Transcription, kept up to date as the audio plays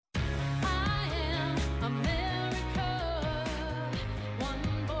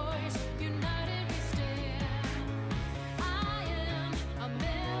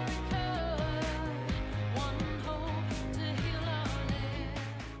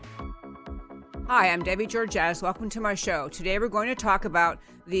Hi, I'm Debbie Georgiadis. Welcome to my show. Today we're going to talk about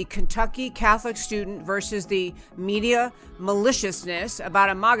the Kentucky Catholic student versus the media maliciousness about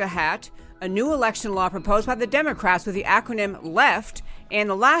a MAGA hat, a new election law proposed by the Democrats with the acronym LEFT, and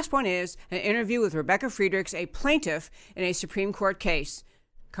the last one is an interview with Rebecca Friedrichs, a plaintiff in a Supreme Court case.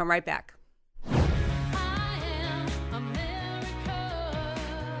 Come right back.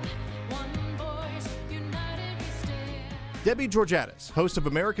 Debbie Georgiadis, host of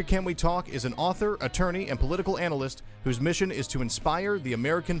America Can We Talk, is an author, attorney, and political analyst whose mission is to inspire the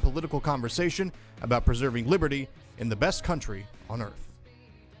American political conversation about preserving liberty in the best country on earth.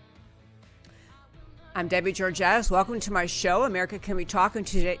 I'm Debbie Georgiadis. Welcome to my show, America Can We Talk, and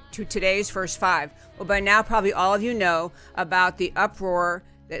to today's First Five. Well, by now, probably all of you know about the uproar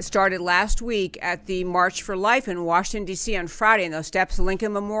that started last week at the March for Life in Washington, D.C. on Friday in those steps of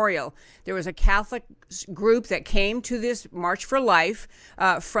Lincoln Memorial. There was a Catholic group that came to this March for Life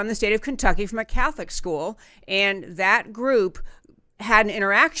from the state of Kentucky, from a Catholic school, and that group had an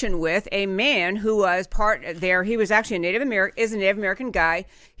interaction with a man who was part there. He was actually a Native American guy.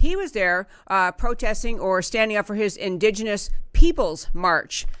 He was there protesting or standing up for his Indigenous Peoples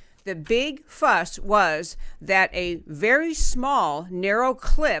March. The big fuss was that a very small, narrow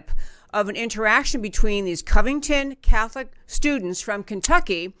clip of an interaction between these Covington Catholic students from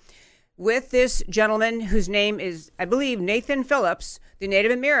Kentucky with this gentleman whose name is, I believe, Nathan Phillips, the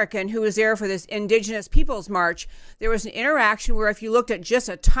Native American who was there for this Indigenous Peoples March. There was an interaction where if you looked at just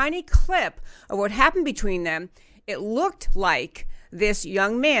a tiny clip of what happened between them, it looked like this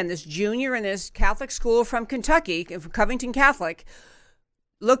young man, this junior in this Catholic school from Kentucky, from Covington Catholic,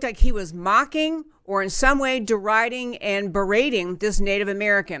 looked like he was mocking or in some way deriding and berating this Native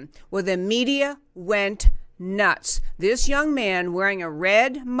American. Well, the media went nuts. This young man wearing a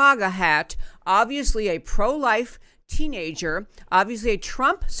red MAGA hat, obviously a pro-life teenager, obviously a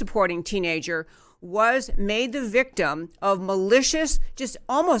Trump-supporting teenager, was made the victim of malicious, just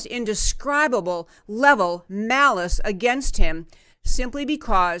almost indescribable level malice against him, simply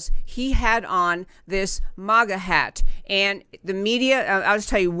because he had on this MAGA hat. And the media, I'll just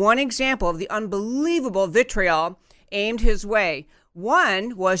tell you one example of the unbelievable vitriol aimed his way.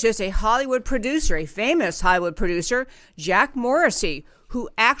 One was just a Hollywood producer, a famous Hollywood producer, Jack Morrissey, who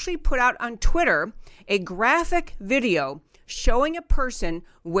actually put out on Twitter a graphic video showing a person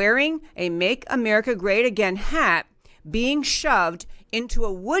wearing a Make America Great Again hat being shoved into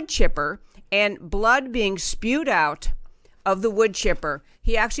a wood chipper and blood being spewed out of the wood chipper.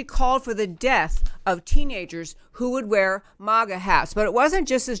 He actually called for the death of teenagers who would wear MAGA hats. But it wasn't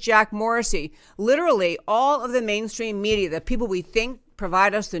just as Jack Morrissey. Literally, all of the mainstream media, the people we think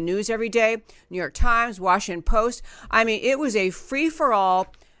provide us the news every day, New York Times, Washington Post, I mean, it was a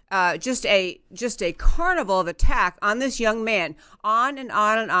free-for-all, just a carnival of attack on this young man, on and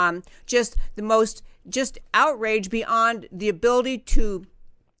on and on. Just the most, just outrage beyond the ability to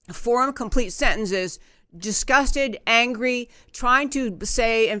form complete sentences. Disgusted, angry, trying to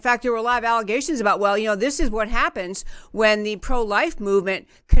say, in fact, there were a lot of allegations about, well, this is what happens when the pro-life movement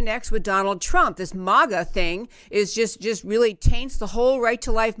connects with Donald Trump. This MAGA thing is just really taints the whole right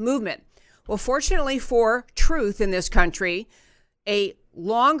to life movement. Well, fortunately for truth in this country, a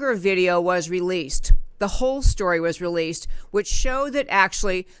longer video was released. The whole story was released, which showed that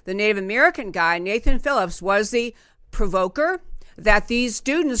actually the Native American guy, Nathan Phillips, was the provoker, that these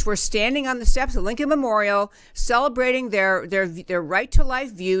students were standing on the steps of Lincoln Memorial, celebrating their right to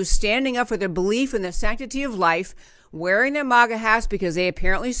life views, standing up for their belief in the sanctity of life, wearing their MAGA hats because they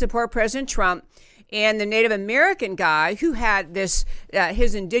apparently support President Trump. And the Native American guy who had this,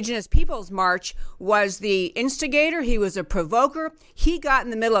 his Indigenous Peoples March, was the instigator. He was a provoker. He got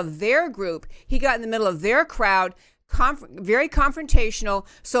in the middle of their group. He got in the middle of their crowd, very confrontational.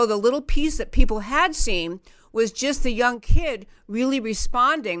 So the little piece that people had seen was just the young kid really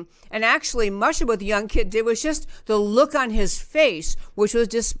responding. And actually, much of what the young kid did was just the look on his face, which was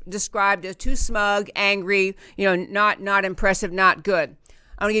just described as too smug, angry, not impressive, not good.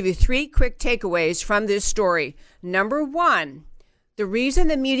 I'm going to give you 3 quick takeaways from this story. Number 1, the reason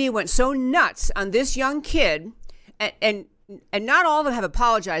the media went so nuts on this young kid, and not all of them have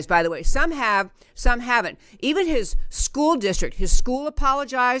apologized, by the way. Some have, some haven't. Even his school district, his school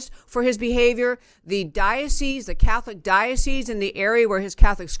apologized for his behavior. The diocese, the Catholic diocese in the area where his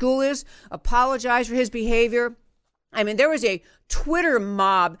Catholic school is, apologized for his behavior. I mean, there was a Twitter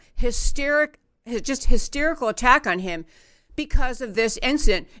mob, hysterical attack on him because of this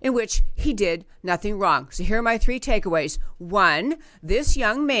incident in which he did nothing wrong. So here are my 3 takeaways. 1, this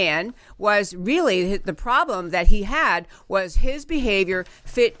young man was really, the problem that he had was his behavior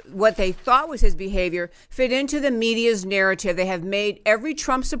fit, what they thought was his behavior, fit into the media's narrative. They have made every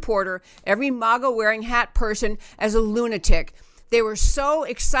Trump supporter, every MAGA wearing hat person as a lunatic. They were so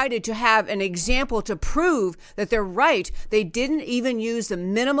excited to have an example to prove that they're right. They didn't even use the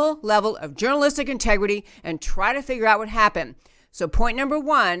minimal level of journalistic integrity and try to figure out what happened. So point number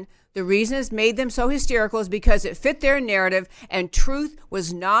 1, the reason it's made them so hysterical is because it fit their narrative and truth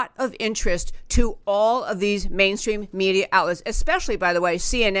was not of interest to all of these mainstream media outlets, especially, by the way,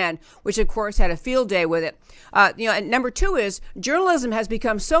 CNN, which of course had a field day with it. And number 2 is journalism has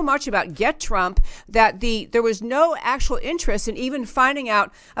become so much about get Trump that there was no actual interest in even finding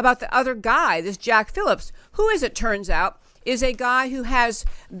out about the other guy, this Jack Phillips, who, as it turns out, is a guy who has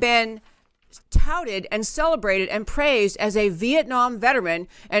been touted and celebrated and praised as a Vietnam veteran.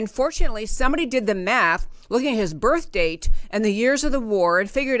 And fortunately, somebody did the math looking at his birth date and the years of the war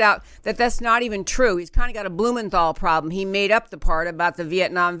and figured out that that's not even true. He's kind of got a Blumenthal problem. He made up the part about the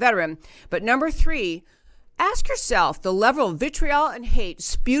Vietnam veteran. But number 3, ask yourself the level of vitriol and hate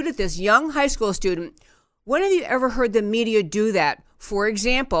spewed at this young high school student. When have you ever heard the media do that? For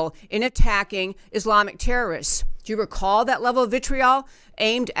example, in attacking Islamic terrorists. Do you recall that level of vitriol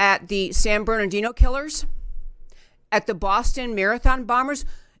aimed at the San Bernardino killers, at the Boston Marathon bombers,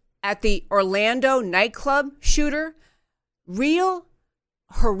 at the Orlando nightclub shooter? Real,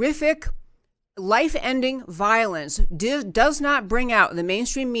 horrific, life-ending violence does not bring out in the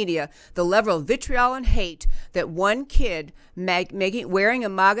mainstream media the level of vitriol and hate that one kid wearing a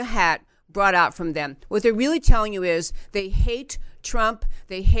MAGA hat brought out from them. What they're really telling you is they hate Trump,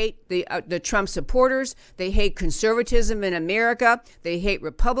 they hate the Trump supporters, they hate conservatism in America, they hate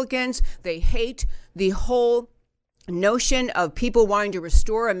Republicans, they hate the whole notion of people wanting to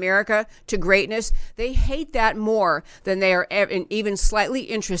restore America to greatness. They hate that more than they are even slightly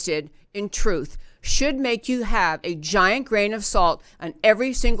interested in truth. Should make you have a giant grain of salt on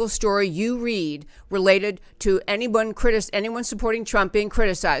every single story you read related to anyone supporting Trump being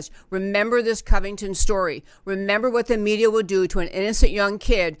criticized. Remember this Covington story. Remember what the media will do to an innocent young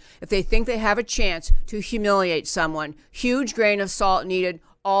kid if they think they have a chance to humiliate someone. Huge grain of salt needed.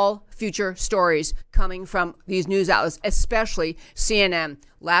 All future stories coming from these news outlets, especially CNN.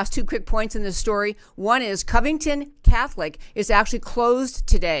 Last 2 quick points in this story. 1 is Covington Catholic is actually closed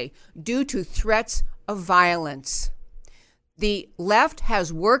today due to threats of violence. The left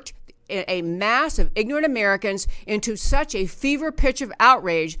has worked a mass of ignorant Americans into such a fever pitch of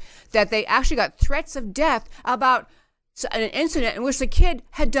outrage that they actually got threats of death about an incident in which the kid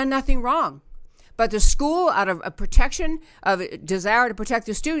had done nothing wrong. But the school, out of a protection, of a desire to protect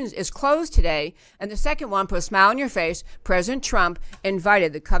the students, is closed today. And the second one, put a smile on your face, President Trump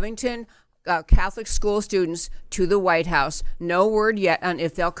invited the Covington Catholic school students to the White House. No word yet on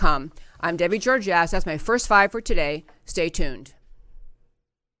if they'll come. I'm Debbie Georgias. That's my first 5 for today. Stay tuned.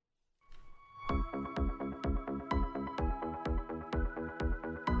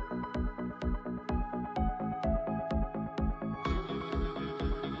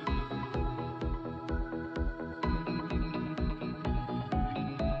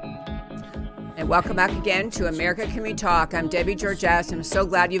 And welcome back again to America Can We Talk. I'm Debbie Georgias. I'm so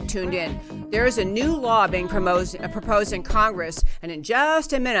glad you've tuned in. There is a new law being proposed in Congress, and in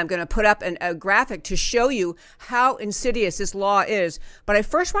just a minute I'm going to put up a graphic to show you how insidious this law is. But I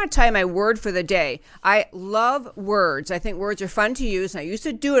first want to tell you my word for the day. I love words. I think words are fun to use, and I used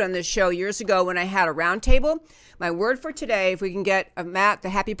to do it on this show years ago when I had a round table. My word for today, if we can get Matt, the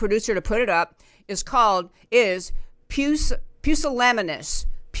happy producer, to put it up, is pusillanimous.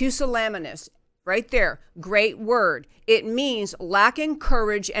 Pusillanimous. Right there. Great word. It means lacking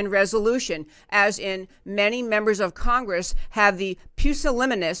courage and resolution, as in many members of Congress have the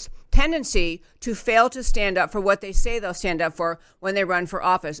pusillanimous tendency to fail to stand up for what they say they'll stand up for when they run for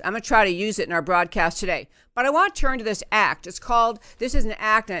office. I'm going to try to use it in our broadcast today. But I want to turn to this act. This is an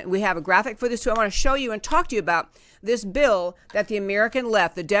act, and we have a graphic for this too. I want to show you and talk to you about this bill that the American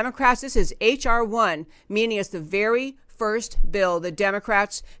left, the Democrats, this is H.R. 1, meaning it's the very first bill the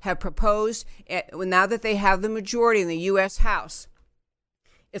Democrats have proposed now that they have the majority in the U.S. House.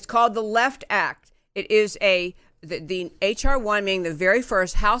 It's called the Left Act. It is the H.R. 1 being the very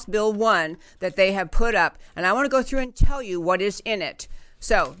first House Bill 1 that they have put up. And I want to go through and tell you what is in it.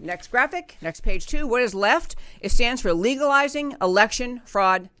 So next graphic, next page 2, what is left? It stands for legalizing election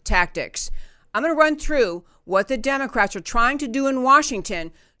fraud tactics. I'm going to run through what the Democrats are trying to do in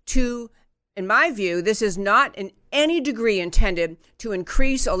Washington to, in my view, this is not in any degree intended to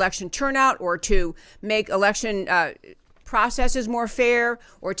increase election turnout or to make election process is more fair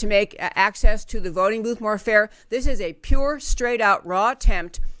or to make access to the voting booth more fair. This is a pure, straight out, raw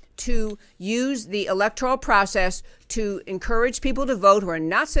attempt to use the electoral process to encourage people to vote who are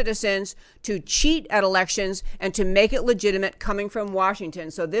not citizens, to cheat at elections, and to make it legitimate coming from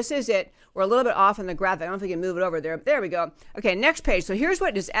Washington. So this is it. We're a little bit off on the graphic. I don't know if we can move it over there. There we go. Okay, next page. So here's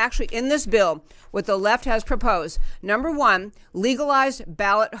what is actually in this bill, what the left has proposed. Number one, legalized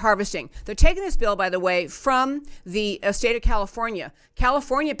ballot harvesting. They're taking this bill, by the way, from the state of California.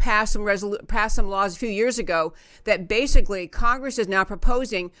 California passed some laws a few years ago that basically Congress is now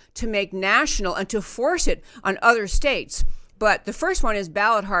proposing to make national and to force it on other states. But the first one is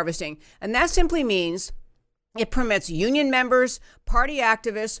ballot harvesting, and that simply means it permits union members, party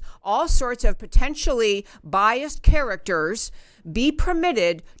activists, all sorts of potentially biased characters be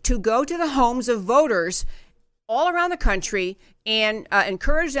permitted to go to the homes of voters all around the country and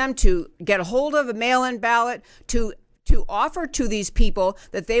encourage them to get a hold of a mail-in ballot, to offer to these people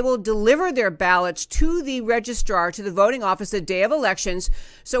that they will deliver their ballots to the registrar, to the voting office the day of elections.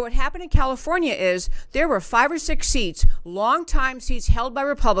 So what happened in California is there were 5 or 6 seats, long-time seats held by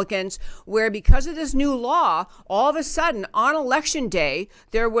Republicans, where because of this new law, all of a sudden on election day,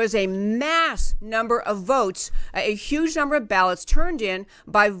 there was a mass number of votes, a huge number of ballots turned in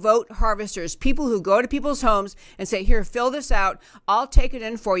by vote harvesters, people who go to people's homes and say, here, fill this out. I'll take it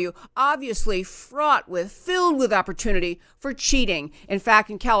in for you. Obviously filled with opportunity for cheating. In fact,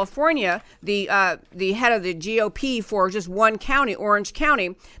 in California, the head of the GOP for just one county, Orange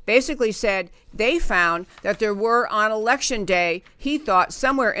County, basically said they found that there were on election day, he thought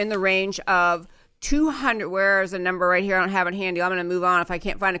somewhere in the range of 200, where is the number right here? I don't have it handy. I'm going to move on if I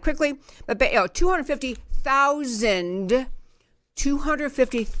can't find it quickly. But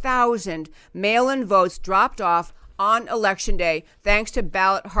 250,000 mail-in votes dropped off on election day thanks to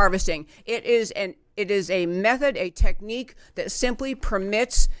ballot harvesting. It is a method, a technique that simply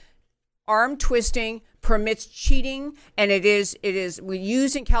permits arm twisting, permits cheating, and we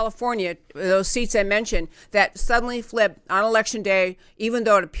use in California, those seats I mentioned, that suddenly flipped on election day, even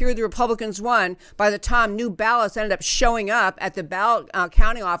though it appeared the Republicans won. By the time new ballots ended up showing up at the ballot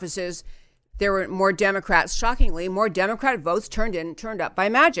counting offices, there were more Democrats, shockingly, more Democrat votes turned up by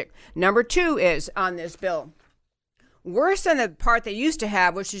magic. Number 2 is on this bill. Worse than the part they used to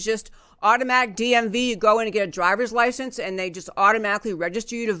have, which is just automatic DMV, you go in and get a driver's license and they just automatically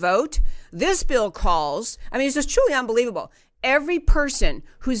register you to vote. This bill calls, it's just truly unbelievable. Every person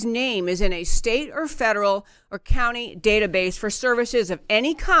whose name is in a state or federal or county database for services of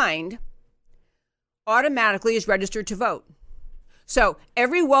any kind automatically is registered to vote. So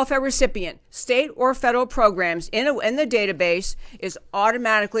every welfare recipient, state or federal programs in the database is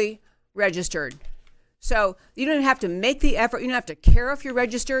automatically registered. So you don't have to make the effort. You don't have to care if you're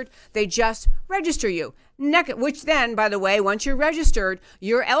registered. They just register you. Which then, by the way, once you're registered,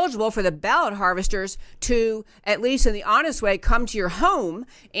 you're eligible for the ballot harvesters to, at least in the honest way, come to your home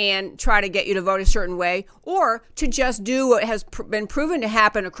and try to get you to vote a certain way, or to just do what has been proven to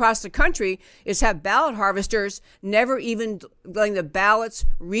happen across the country, is have ballot harvesters never even letting the ballots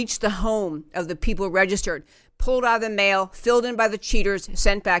reach the home of the people registered. Pulled out of the mail, filled in by the cheaters,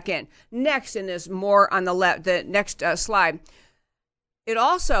 sent back in. Next, in this more on the left, the next slide, it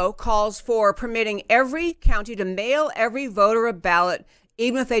also calls for permitting every county to mail every voter a ballot,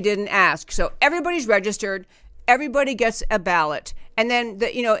 even if they didn't ask. So everybody's registered, everybody gets a ballot. And then,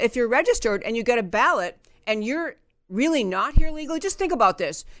 if you're registered and you get a ballot and you're really not here legally, just think about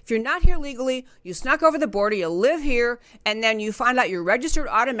this. If you're not here legally, you snuck over the border, you live here, and then you find out you're registered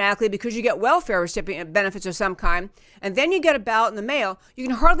automatically because you get welfare recipient benefits of some kind, and then you get a ballot in the mail, you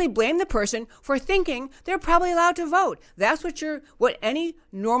can hardly blame the person for thinking they're probably allowed to vote. That's what any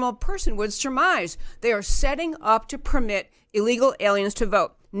normal person would surmise. They are setting up to permit illegal aliens to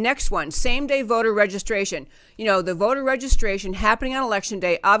vote. Next one, same-day voter registration. The voter registration happening on election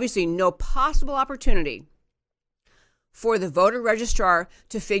day, obviously no possible opportunity for the voter registrar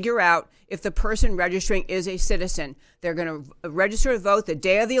to figure out if the person registering is a citizen. They're going to register to vote the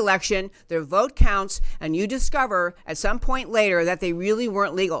day of the election, their vote counts, and you discover at some point later that they really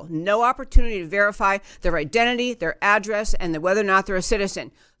weren't legal. No opportunity to verify their identity, their address, and whether or not they're a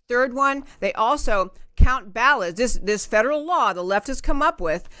citizen. Third one, they also count ballots. This federal law the left has come up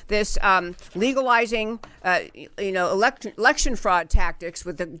with, this legalizing election fraud tactics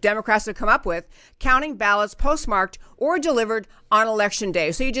with the Democrats have come up with, counting ballots postmarked or delivered on election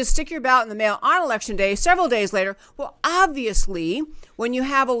day. So you just stick your ballot in the mail on election day, several days later. Well, obviously, when you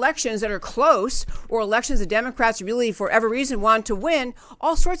have elections that are close or elections the Democrats really, for every reason, want to win,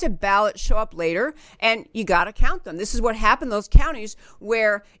 all sorts of ballots show up later, and you got to count them. This is what happened in those counties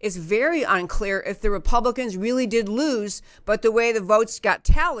where it's very unclear if the Republicans really did lose, but the way the votes got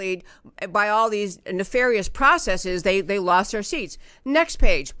tallied by all these nefarious processes, they lost their seats. Next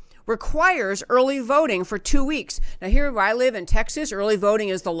page. Requires early voting for 2 weeks. Now, here where I live in Texas, early voting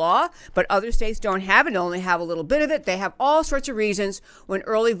is the law, but other states don't have it. They only have a little bit of it. They have all sorts of reasons when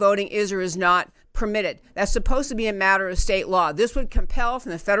early voting is or is not permitted. That's supposed to be a matter of state law. This would compel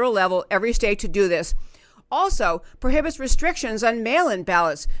from the federal level every state to do this. Also, prohibits restrictions on mail-in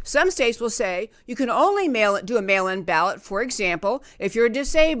ballots. Some states will say you can only do a mail-in ballot, for example, if you're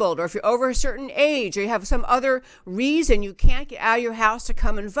disabled or if you're over a certain age or you have some other reason you can't get out of your house to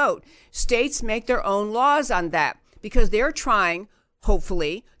come and vote. States make their own laws on that because they're trying,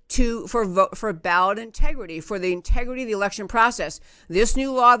 hopefully, for ballot integrity, for the integrity of the election process. This new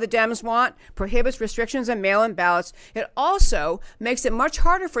law the Dems want prohibits restrictions on mail-in ballots. It also makes it much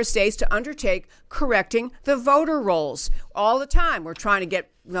harder for states to undertake correcting the voter rolls. All the time, we're trying to get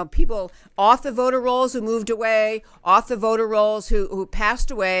people off the voter rolls who moved away, off the voter rolls who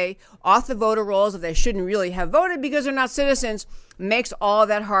passed away, off the voter rolls if they shouldn't really have voted because they're not citizens. Makes all of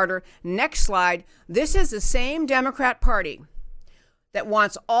that harder. Next slide. This is the same Democrat Party that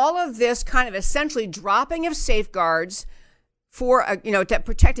wants all of this kind of essentially dropping of safeguards for, to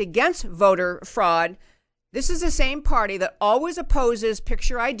protect against voter fraud. This is the same party that always opposes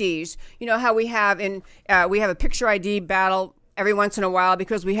picture IDs. You know how we have a picture ID battle every once in a while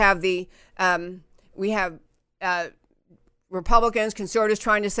because we have Republicans, conservatives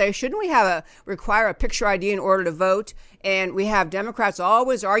trying to say, shouldn't we require a picture ID in order to vote? And we have Democrats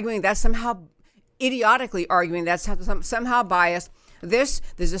always arguing that's somehow idiotically arguing that's somehow biased. There's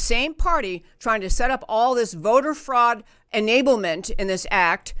the same party trying to set up all this voter fraud enablement in this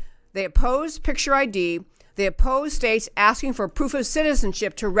act. They oppose picture ID. They oppose states asking for proof of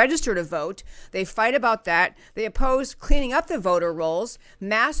citizenship to register to vote. They fight about that. They oppose cleaning up the voter rolls.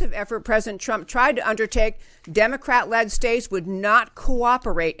 Massive effort President Trump tried to undertake. Democrat-led states would not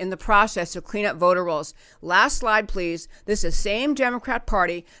cooperate in the process to clean up voter rolls. Last slide, please. This is the same Democrat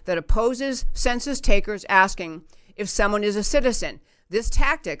Party that opposes census takers asking if someone is a citizen. This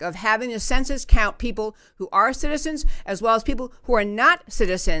tactic of having the census count people who are citizens as well as people who are not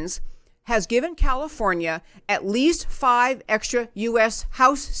citizens has given California at least 5 extra U.S.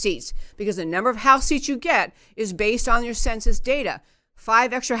 House seats because the number of House seats you get is based on your census data.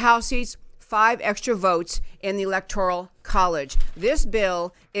 5 extra House seats, 5 extra votes in the Electoral College. This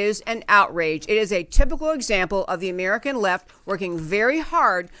bill is an outrage. It is a typical example of the American left working very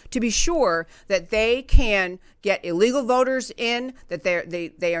hard to be sure that they can get illegal voters in, that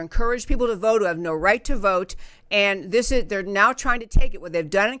they encourage people to vote who have no right to vote. And they're now trying to take it, what they've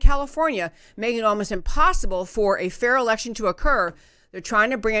done in California, making it almost impossible for a fair election to occur. They're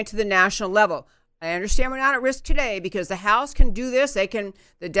trying to bring it to the national level. I understand we're not at risk today because the House can do this.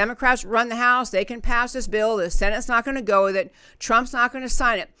 The Democrats run the House. They can pass this bill. The Senate's not going to go with it. Trump's not going to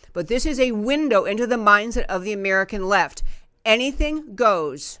sign it. But this is a window into the mindset of the American left. Anything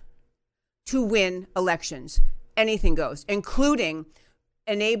goes to win elections. Anything goes, including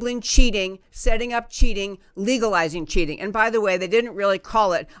enabling cheating, setting up cheating, legalizing cheating. And by the way, they didn't really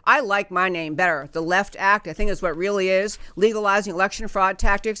call it, I like my name better, the Left Act. I think that's what it really is, legalizing election fraud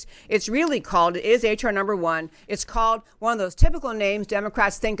tactics. It's really called, it is HR number 1. It's called one of those typical names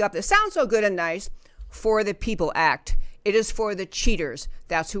Democrats think up that sounds so good and nice, For the People Act. It is for the cheaters.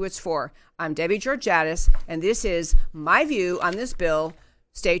 That's who it's for. I'm Debbie Georgatos, and this is my view on this bill.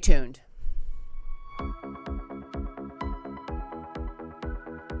 Stay tuned.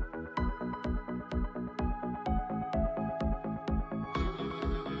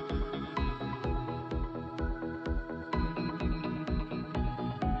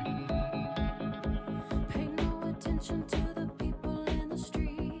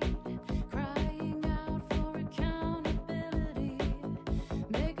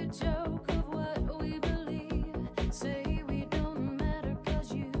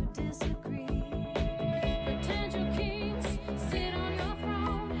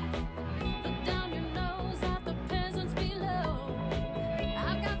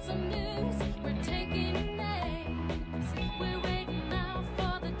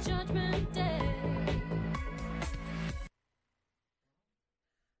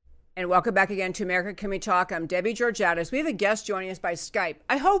 And welcome back again to America Can We Talk. I'm Debbie Georgatos. We have a guest joining us by Skype.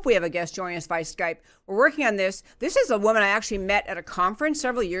 I hope we have a guest joining us by Skype. We're working on this. This is a woman I actually met at a conference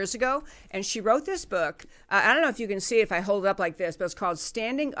several years ago, and she wrote this book. I don't know if you can see it if I hold it up like this, but it's called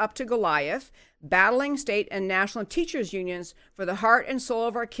Standing Up to Goliath, Battling State and National Teachers Unions for the Heart and Soul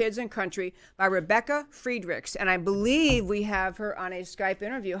of Our Kids and Country by Rebecca Friedrichs. And I believe we have her on a Skype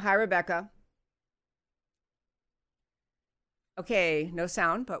interview. Hi, Rebecca. Okay, no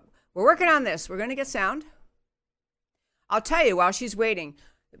sound, but we're working on this. We're going to get sound. I'll tell you while she's waiting,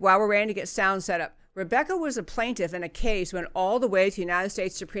 while we're waiting to get sound set up, Rebecca was a plaintiff in a case went all the way to the United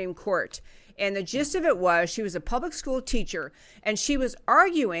States Supreme Court. And the gist of it was she was a public school teacher, and she was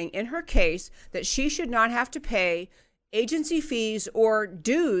arguing in her case that she should not have to pay agency fees or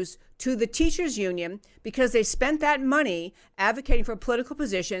dues to the teachers union because they spent that money advocating for political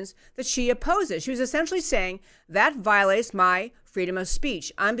positions that she opposes. She was essentially saying that violates my freedom of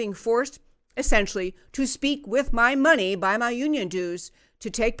speech. I'm being forced essentially to speak with my money by my union dues to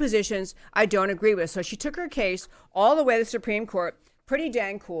take positions I don't agree with. So she took her case all the way to the Supreme Court. Pretty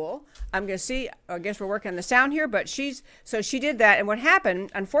dang cool. I'm going to see, I guess we're working on the sound here, but she did that. And what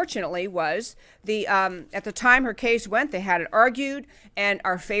happened, unfortunately, was at the time her case went, they had it argued, and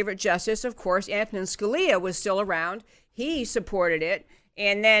our favorite justice, of course, Antonin Scalia, was still around. He supported it,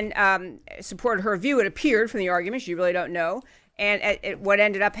 and then supported her view. It appeared from the arguments, you really don't know. And what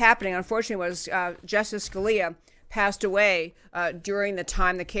ended up happening, unfortunately, was Justice Scalia passed away during the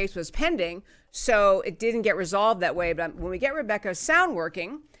time the case was pending. So it didn't get resolved that way. But when we get Rebecca's sound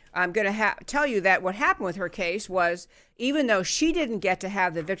working, I'm going to tell you that what happened with her case was, even though she didn't get to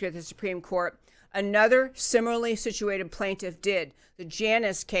have the victory at the Supreme Court, another similarly situated plaintiff did. The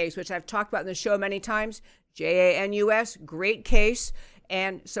Janus case, which I've talked about in the show many times, Janus, great case.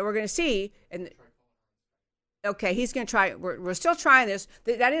 And so we're going to see. Okay, he's going to try. We're still trying this.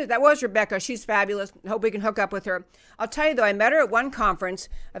 That was Rebecca. She's fabulous. Hope we can hook up with her. I'll tell you, though, I met her at one conference.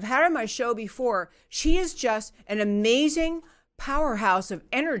 I've had her on my show before. She is just an amazing powerhouse of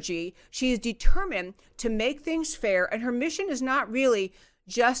energy. She is determined to make things fair, and her mission is not really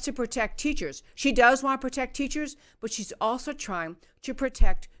just to protect teachers. She does want to protect teachers, but she's also trying to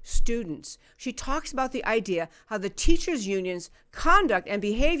protect students. She talks about the idea how the teachers' unions' conduct and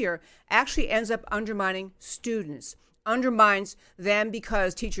behavior actually ends up undermining students, undermines them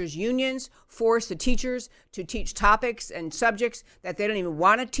because teachers' unions force the teachers to teach topics and subjects that they don't even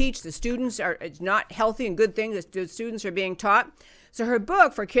want to teach. The students it's not healthy and good things that the students are being taught. So her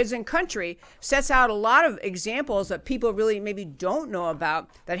book, For Kids and Country, sets out a lot of examples that people really maybe don't know about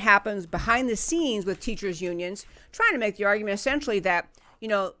that happens behind the scenes with teachers' unions, trying to make the argument essentially that,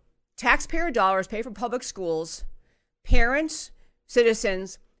 taxpayer dollars pay for public schools, parents,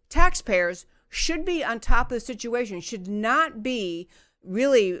 citizens, taxpayers should be on top of the situation, should not be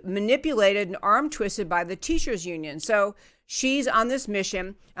really manipulated and arm twisted by the teachers' union. So she's on this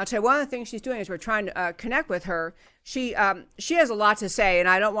mission. I'll tell you, one of the things she's doing is we're trying to connect with her. She has a lot to say, and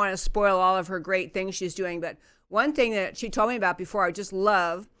I don't want to spoil all of her great things she's doing, but one thing that she told me about before I just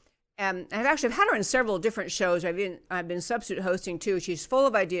love, and I've had her in several different shows. I've been substitute hosting too. She's full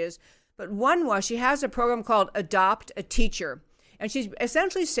of ideas, but one was she has a program called Adopt a Teacher, and she's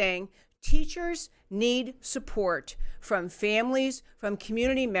essentially saying teachers need support from families, from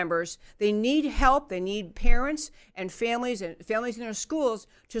community members. They need help. They need parents and families in their schools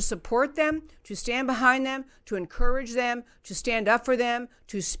to support them, to stand behind them, to encourage them, to stand up for them,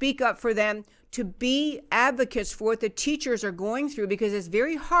 to speak up for them, to be advocates for what the teachers are going through, because it's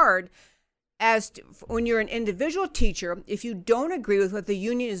very hard when you're an individual teacher, if you don't agree with what the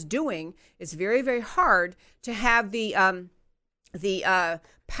union is doing, it's very, very hard to have the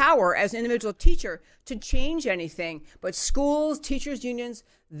power as an individual teacher to change anything. But schools, teachers unions,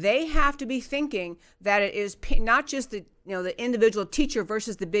 they have to be thinking that it is not just the individual teacher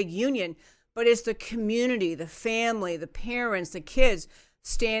versus the big union, but it's the community, the family, the parents, the kids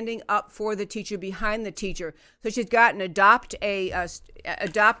standing up for the teacher, behind the teacher. So she's got an adopt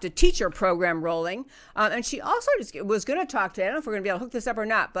a teacher program rolling, and she also was going to talk to. I don't know if we're going to be able to hook this up or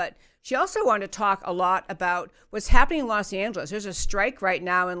not, but she also wanted to talk a lot about what's happening in Los Angeles. There's a strike right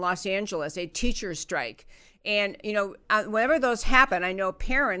now in Los Angeles, a teacher strike. And, whenever those happen, I know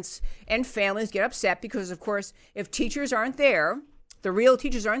parents and families get upset because, of course, if teachers aren't there, the real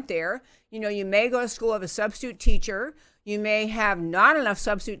teachers aren't there, you may go to school of a substitute teacher. You may have not enough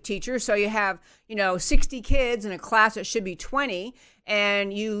substitute teachers, so you have, 60 kids in a class that should be 20,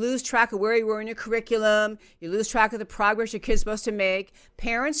 and you lose track of where you were in your curriculum. You lose track of the progress your kid's supposed to make.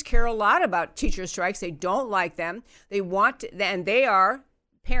 Parents care a lot about teacher strikes. They don't like them. They want to, and they are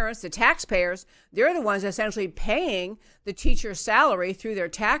parents, the taxpayers, they're the ones essentially paying the teacher's salary through their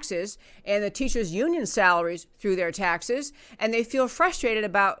taxes and the teachers' union salaries through their taxes. And they feel frustrated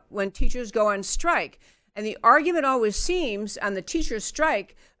about when teachers go on strike. And the argument always seems on the teachers'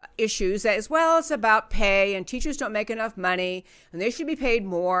 strike issues that, it's about pay and teachers don't make enough money and they should be paid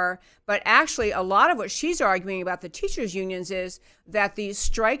more. But actually, a lot of what she's arguing about the teachers' unions is that these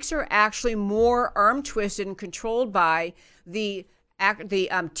strikes are actually more arm twisted and controlled by the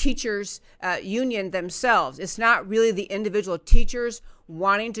teachers' union themselves. It's not really the individual teachers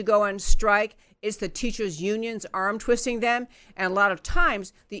wanting to go on strike. It's the teachers' unions arm twisting them. And a lot of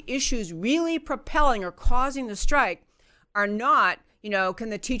times, the issues really propelling or causing the strike are not, can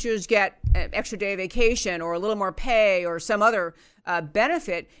the teachers get an extra day of vacation or a little more pay or some other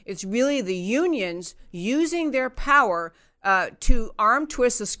benefit? It's really the unions using their power to arm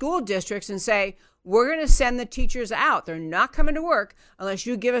twist the school districts and say, we're going to send the teachers out. They're not coming to work unless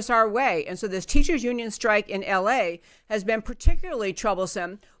you give us our way. And so this teachers union strike in LA has been particularly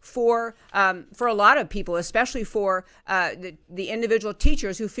troublesome for a lot of people, especially for the individual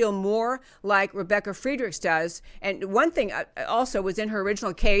teachers who feel more like Rebecca Friedrichs does. And one thing also was in her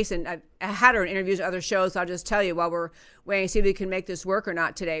original case, and I had her in interviews at other shows, so I'll just tell you while we're waiting to see if we can make this work or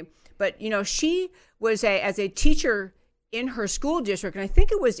not today. But, she was as a teacher in her school district, and I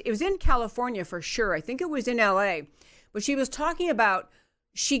think it was in California for sure. I think it was in LA. But she was talking about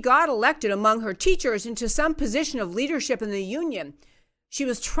she got elected among her teachers into some position of leadership in the union. She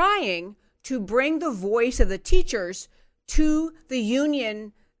was trying to bring the voice of the teachers to the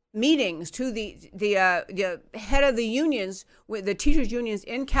union meetings, to the head of the unions, with the teachers unions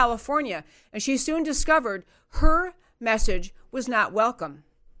in California. And she soon discovered her message was not welcome.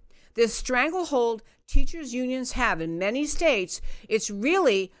 This stranglehold teachers unions have in many states, it's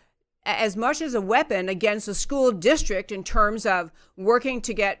really as much as a weapon against the school district in terms of working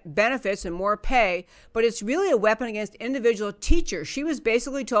to get benefits and more pay, but it's really a weapon against individual teachers. She was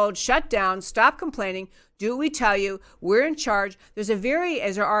basically told, shut down, stop complaining, do what we tell you, we're in charge. There's as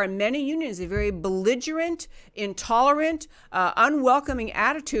there are in many unions, a very belligerent, intolerant, unwelcoming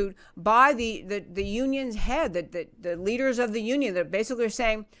attitude by the union's head, the leaders of the union that basically are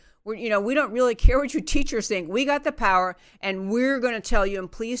saying, we don't really care what your teachers think. We got the power, and we're going to tell you,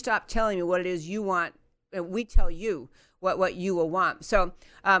 and please stop telling me what it is you want, and we tell you what you will want. So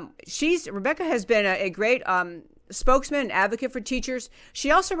Rebecca has been a great spokesman and advocate for teachers. She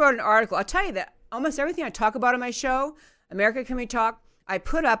also wrote an article. I'll tell you that almost everything I talk about on my show, America Can We Talk, I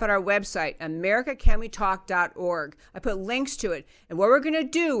put up at our website, americacanwetalk.org. I put links to it. And what we're going to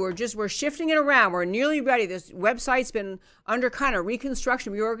do, we're shifting it around. We're nearly ready. This website's been under kind of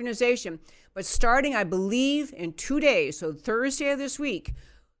reconstruction, reorganization. But starting, I believe, in 2 days, so Thursday of this week,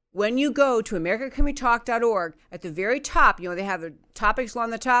 when you go to americacanwetalk.org, at the very top, they have the topics on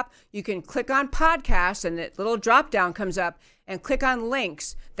the top. You can click on podcasts, and that little drop down comes up, and click on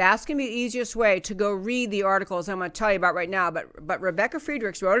links. That's going to be the easiest way to go read the articles I'm going to tell you about right now. But Rebecca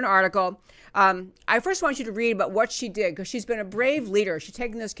Friedrichs wrote an article. I first want you to read about what she did, because she's been a brave leader. She's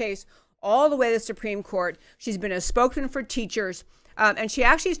taken this case all the way to the Supreme Court. She's been a spokesman for teachers. And she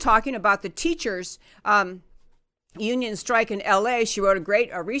actually is talking about the teachers' union strike in LA. She wrote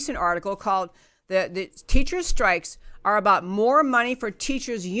a recent article called The Teachers' Strikes Are About More Money for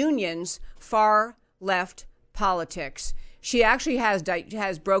Teachers' Unions, Far Left Politics. She actually has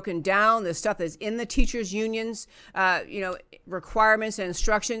broken down the stuff that's in the teachers' unions, requirements and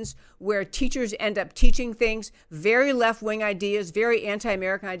instructions, where teachers end up teaching things, very left-wing ideas, very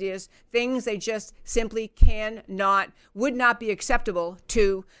anti-American ideas, things they just simply would not be acceptable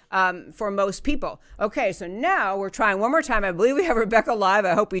to for most people. Okay, so now we're trying one more time. I believe we have Rebecca live.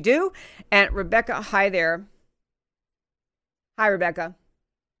 I hope we do. And Rebecca, hi there. Hi, Rebecca.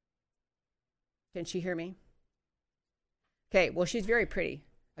 Can she hear me? Okay, well, she's very pretty.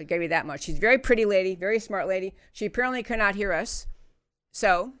 I'll give you that much. She's a very pretty lady, very smart lady. She apparently cannot hear us.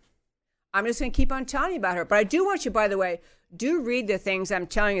 So I'm just going to keep on telling you about her. But I do want you, by the way, do read the things I'm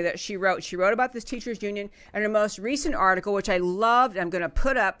telling you that she wrote. She wrote about this teachers union, and her most recent article, which I loved, I'm going to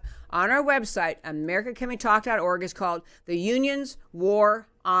put up on our website, americacanwetalk.org, is called The Union's War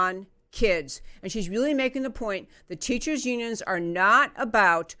on Kids. And she's really making the point the teachers unions are not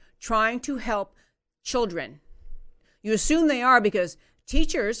about trying to help children. You assume they are because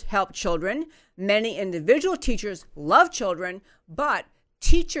teachers help children. Many individual teachers love children, but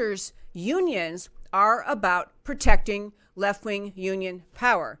teachers' unions are about protecting left-wing union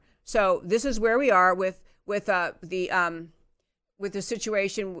power. So this is where we are with the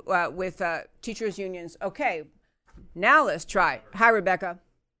situation with teachers' unions. Okay, now let's try. Hi, Rebecca.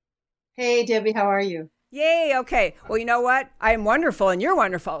 Hey, Debbie, how are you? Yay. Okay. Well, you know what? I am wonderful and you're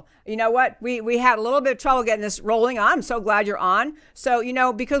wonderful. You know what? We had a little bit of trouble getting this rolling on. I'm so glad you're on. So,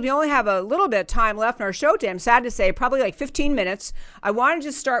 because we only have a little bit of time left in our show today, I'm sad to say, probably like 15 minutes. I want to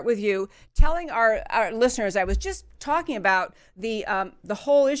just start with you telling our listeners, I was just talking about the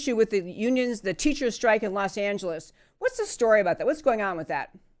whole issue with the unions, the teachers' strike in Los Angeles. What's the story about that? What's going on with that?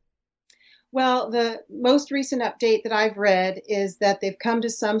 Well, the most recent update that I've read is that they've come to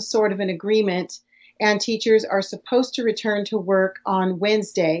some sort of an agreement and teachers are supposed to return to work on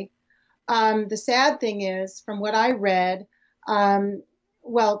Wednesday. The sad thing is, from what I read,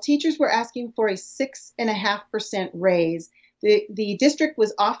 teachers were asking for a 6.5% raise. The district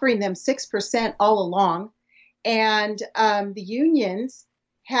was offering them 6% all along, and the unions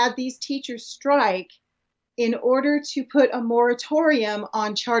had these teachers strike in order to put a moratorium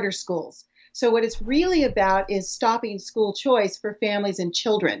on charter schools. So what it's really about is stopping school choice for families and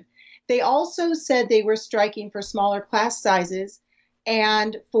children. They also said they were striking for smaller class sizes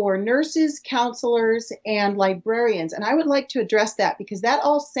and for nurses, counselors, and librarians. And I would like to address that because that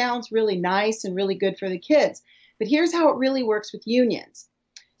all sounds really nice and really good for the kids. But here's how it really works with unions.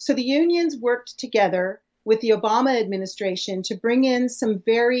 So the unions worked together with the Obama administration to bring in some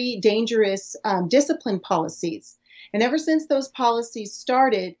very dangerous discipline policies. And ever since those policies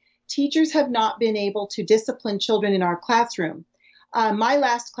started, teachers have not been able to discipline children in our classroom. My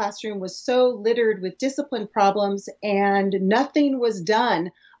last classroom was so littered with discipline problems and nothing was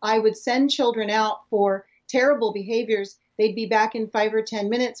done. I would send children out for terrible behaviors. They'd be back in 5 or 10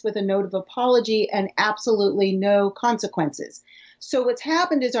 minutes with a note of apology and absolutely no consequences. So what's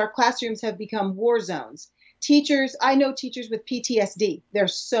happened is our classrooms have become war zones. I know teachers with PTSD. They're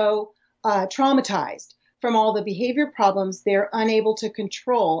so traumatized from all the behavior problems they're unable to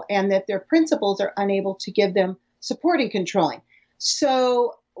control and that their principals are unable to give them support in controlling.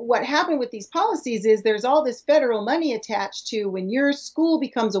 So what happened with these policies is there's all this federal money attached to when your school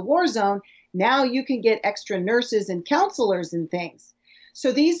becomes a war zone, now you can get extra nurses and counselors and things.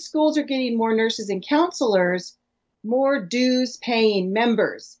 So these schools are getting more nurses and counselors, more dues paying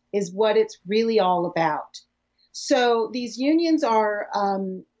members is what it's really all about. So these unions are,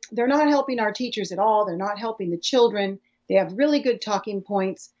 they're not helping our teachers at all. They're not helping the children. They have really good talking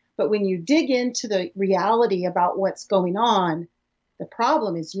points. But when you dig into the reality about what's going on, the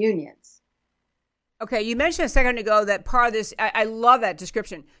problem is unions. Okay, you mentioned a second ago that part of this, I love that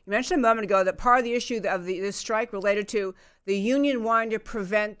description. You mentioned a moment ago that part of the issue of this strike related to the union wanting to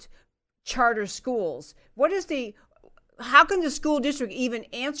prevent charter schools. How can the school district even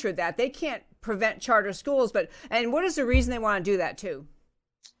answer that? They can't prevent charter schools, and what is the reason they want to do that too?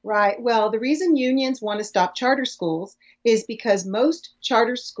 Right. Well, the reason unions want to stop charter schools is because most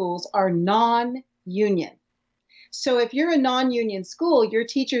charter schools are non-union. So if you're a non-union school, your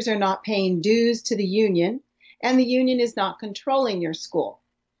teachers are not paying dues to the union, and the union is not controlling your school.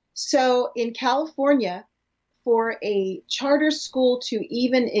 So in California, for a charter school to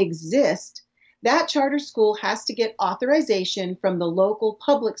even exist, that charter school has to get authorization from the local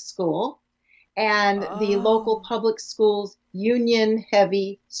public school and the local public schools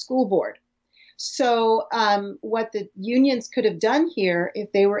union-heavy school board. So what the unions could have done here,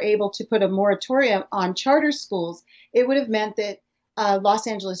 if they were able to put a moratorium on charter schools, it would have meant that Los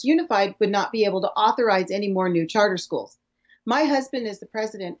Angeles Unified would not be able to authorize any more new charter schools. My husband is the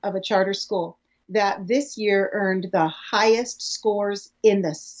president of a charter school that this year earned the highest scores in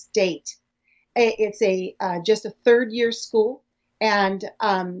the state. It's just a third-year school, and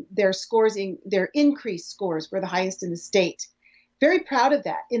their increased scores were the highest in the state. Very proud of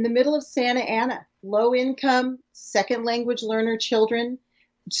that. In the middle of Santa Ana, low income, second language learner children,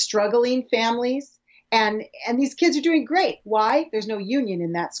 struggling families, and these kids are doing great. Why? There's no union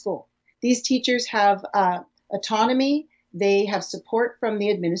in that school. These teachers have autonomy. They have support from the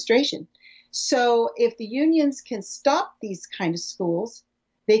administration. So if the unions can stop these kind of schools,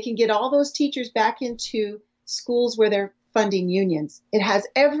 they can get all those teachers back into schools where they're funding unions. It has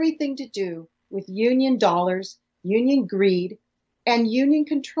everything to do with union dollars, union greed, and union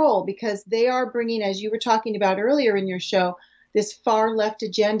control, because they are bringing, as you were talking about earlier in your show, this far left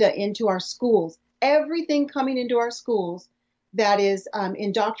agenda into our schools. Everything coming into our schools that is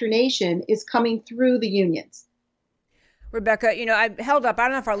indoctrination is coming through the unions. Rebecca, I held up, I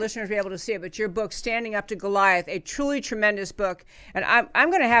don't know if our listeners will be able to see it, but your book, Standing Up to Goliath, a truly tremendous book. And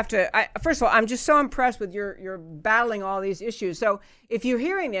I'm going to have to, first of all, I'm just so impressed with your battling all these issues. So if you're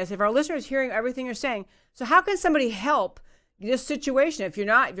hearing this, if our listeners are hearing everything you're saying, so how can somebody help this situation? If you're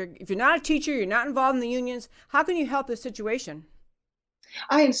not a teacher, you're not involved in the unions, how can you help this situation?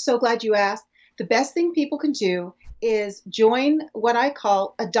 I am so glad you asked. The best thing people can do is join what I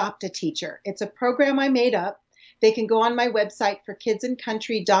call Adopt a Teacher. It's a program I made up. They can go on my website for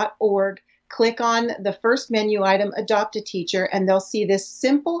kidsandcountry.org, click on the first menu item, Adopt a Teacher, and they'll see this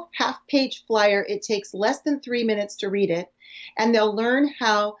simple half-page flyer. It takes less than 3 minutes to read it, and they'll learn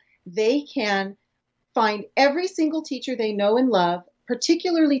how they can find every single teacher they know and love,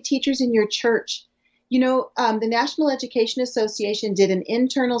 particularly teachers in your church. The National Education Association did an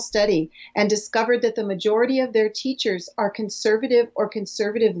internal study and discovered that the majority of their teachers are conservative or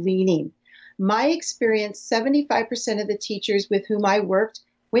conservative leaning. My experience, 75% of the teachers with whom I worked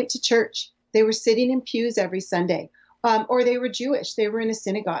went to church. They were sitting in pews every Sunday, or they were Jewish. They were in a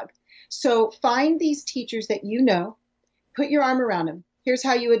synagogue. So find these teachers that you know, put your arm around them. Here's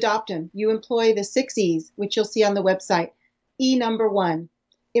how you adopt them. You employ the 6 E's, which you'll see on the website. E number 1,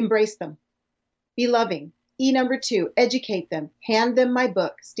 embrace them. Be loving. E number 2, educate them. Hand them my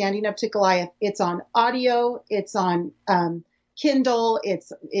book, Standing Up to Goliath. It's on audio. It's on Kindle.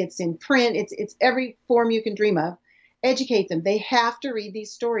 It's in print. It's every form you can dream of. Educate them. They have to read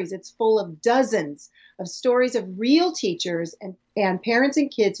these stories. It's full of dozens of stories of real teachers and parents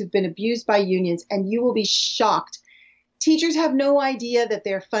and kids who've been abused by unions, and you will be shocked. Teachers have no idea that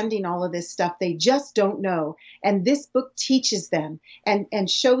they're funding all of this stuff. They just don't know. And this book teaches them and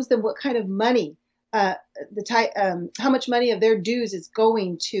shows them what kind of money, how much money of their dues is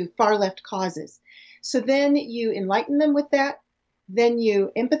going to far left causes. So then you enlighten them with that. Then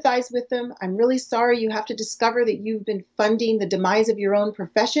you empathize with them. I'm really sorry you have to discover that you've been funding the demise of your own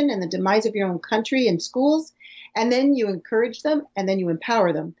profession and the demise of your own country and schools. And then you encourage them, and then you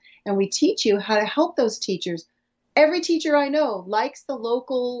empower them. And we teach you how to help those teachers. Every teacher I know likes the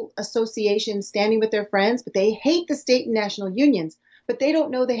local association standing with their friends, but they hate the state and national unions, but they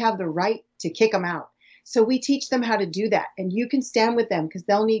don't know they have the right to kick them out. So we teach them how to do that, and you can stand with them because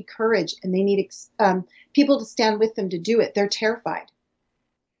they'll need courage, and they need people to stand with them to do it. They're terrified.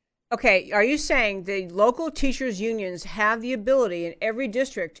 Okay, are you saying the local teachers' unions have the ability in every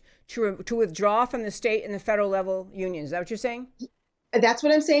district to withdraw from the state and the federal level unions? Is that what you're saying? That's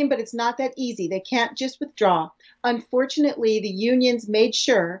what I'm saying, but it's not that easy. They can't just withdraw. Unfortunately, the unions made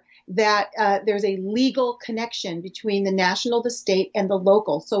sure that there's a legal connection between the national, the state, and the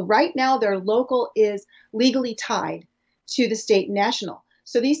local. So right now, their local is legally tied to the state and national.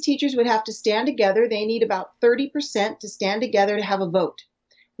 So these teachers would have to stand together. They need about 30% to stand together to have a vote.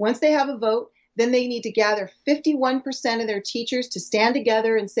 Once they have a vote, then they need to gather 51% of their teachers to stand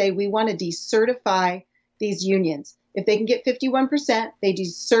together and say, we want to decertify these unions. If they can get 51%, they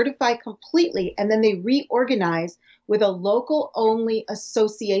decertify completely, and then they reorganize with a local-only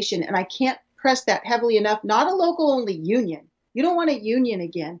association. And I can't press that heavily enough. Not a local-only union. You don't want a union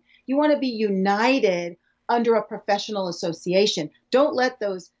again. You want to be united under a professional association. Don't let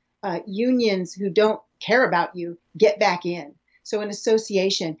those unions who don't care about you get back in. So an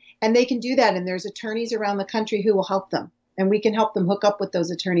association. And they can do that, and there's attorneys around the country who will help them. And we can help them hook up with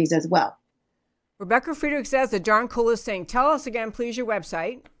those attorneys as well. Rebecca Friedrich says the darn coolest thing. Tell us again, please, your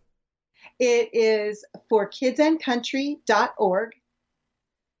website. It is for kidsandcountry.org.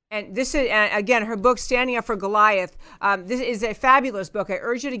 And this is, again, her book, Standing Up for Goliath. This is a fabulous book. I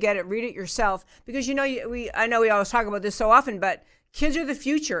urge you to get it, read it yourself, because I know we always talk about this so often, but kids are the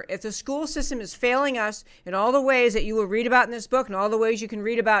future. If the school system is failing us in all the ways that you will read about in this book and all the ways you can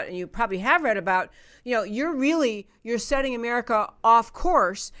read about and you probably have read about, you're setting America off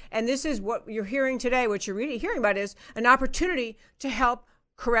course. And this is what you're hearing today. What you're hearing about is an opportunity to help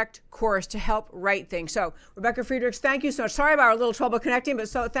correct course, to help right things. So Rebecca Friedrichs, thank you so much. Sorry about our little trouble connecting, but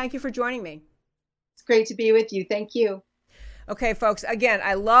thank you for joining me. It's great to be with you. Thank you. Okay, folks, again,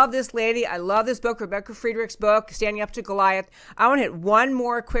 I love this lady. I love this book, Rebecca Friedrich's book, Standing Up to Goliath. I want to hit one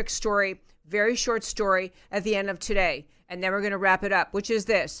more quick story, very short story at the end of today, and then we're going to wrap it up, which is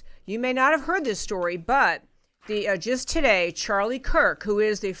this. You may not have heard this story, but just today, Charlie Kirk, who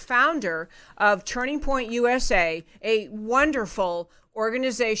is the founder of Turning Point USA, a wonderful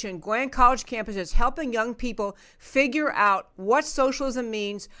organization going on college campuses, helping young people figure out what socialism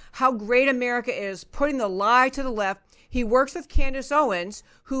means, how great America is, putting the lie to the left. He works with Candace Owens,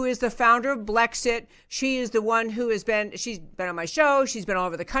 who is the founder of Blexit. She is the one she's been on my show. She's been all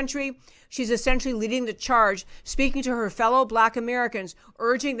over the country. She's essentially leading the charge, speaking to her fellow Black Americans,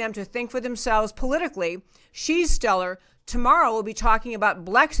 urging them to think for themselves politically. She's stellar. Tomorrow we'll be talking about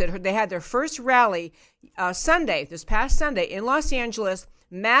Blexit. They had their first rally this past Sunday in Los Angeles.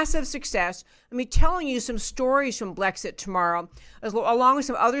 Massive success. I'm be telling you some stories from Blexit tomorrow, along with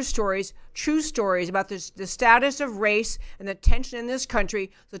some other stories, true stories about the status of race and the tension in this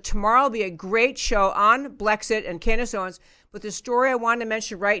country. So tomorrow will be a great show on Blexit and Candace Owens. with the story I wanted to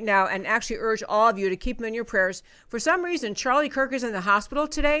mention right now and actually urge all of you to keep him in your prayers. For some reason, Charlie Kirk is in the hospital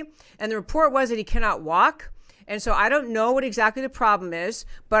today, and the report was that he cannot walk. And so I don't know what exactly the problem is,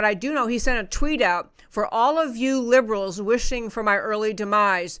 but I do know he sent a tweet out for all of you liberals wishing for my early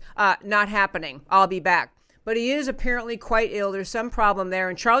demise. Not happening. I'll be back. But he is apparently quite ill. There's some problem there.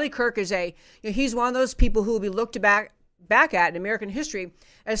 And Charlie Kirk is he's one of those people who will be looked back at in American history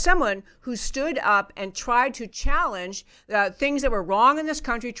as someone who stood up and tried to challenge things that were wrong in this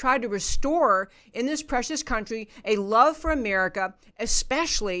country, tried to restore in this precious country a love for America,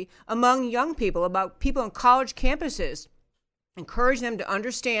 especially among young people, about people on college campuses, encourage them to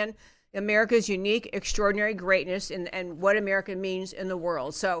understand America's unique, extraordinary greatness and what America means in the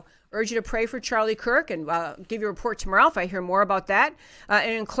world. So urge you to pray for Charlie Kirk, and give you a report tomorrow if I hear more about that.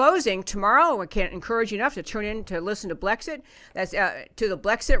 And in closing, tomorrow, I can't encourage you enough to tune in to listen to Blexit. That's to the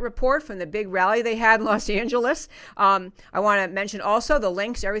Blexit report from the big rally they had in Los Angeles. I want to mention also the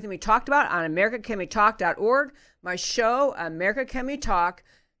links to everything we talked about on americacanwetalk.org. My show, America Can We Talk,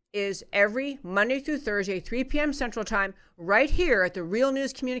 is every Monday through Thursday, 3 p.m. Central Time, right here at the Real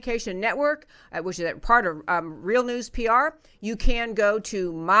News Communication Network, which is a part of Real News PR. You can go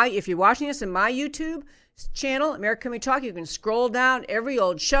to if you're watching this in my YouTube channel, America Can We Talk, you can scroll down every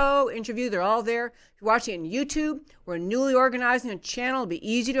old show, interview, they're all there. If you're watching on YouTube, we're newly organizing a channel. It'll be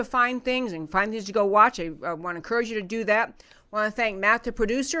easy to find things and find things to go watch. I want to encourage you to do that. I want to thank Matt, the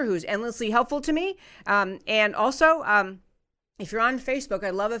producer, who's endlessly helpful to me. And also, if you're on Facebook,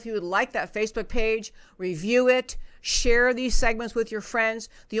 I'd love if you would like that Facebook page, review it, share these segments with your friends.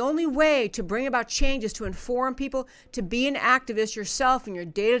 The only way to bring about change is to inform people, to be an activist yourself in your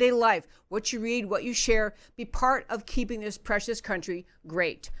day-to-day life. What you read, what you share, be part of keeping this precious country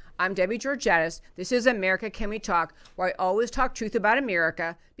great. I'm Debbie Georgatos. This is America Can We Talk, where I always talk truth about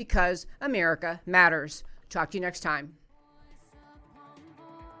America because America matters. Talk to you next time.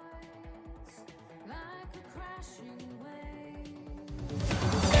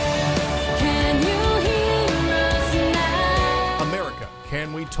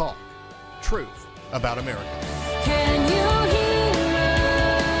 Can we talk? Truth about America.